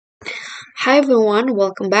Hi everyone,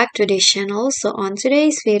 welcome back to this channel. So on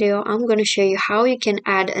today's video, I'm going to show you how you can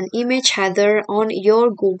add an image header on your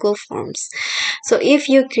Google Forms. So if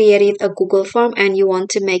you created a Google Form and you want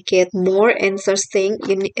to make it more interesting,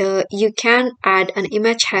 you can add an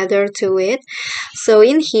image header to it. So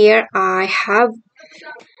in here, I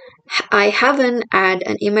haven't add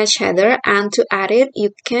an image header, and to add it you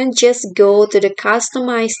can just go to the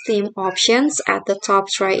customize theme options at the top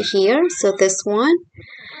right here. So this one,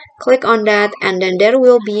 click on that, and then there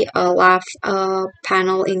will be a left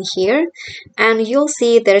panel in here, and you'll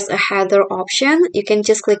see there's a header option. You can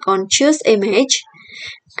just click on choose image,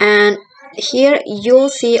 and here you'll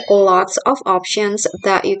see lots of options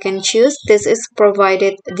that you can choose. These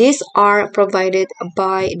are provided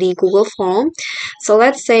by the Google Form. So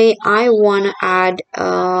let's say I want to add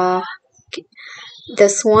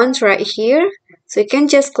this one right here. So you can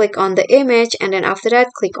just click on the image, and then after that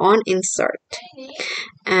click on insert,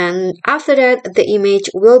 and after that the image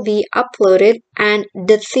will be uploaded, and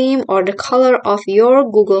the theme or the color of your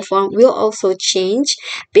Google Form will also change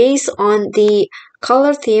based on the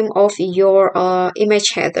color theme of your image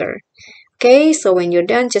header. Okay, so when you're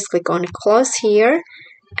done, just click on close here,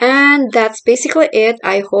 and that's basically it.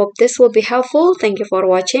 I hope this will be helpful. Thank you for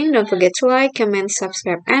watching. Don't forget to like, comment,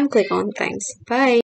 subscribe, and click on thanks. Bye.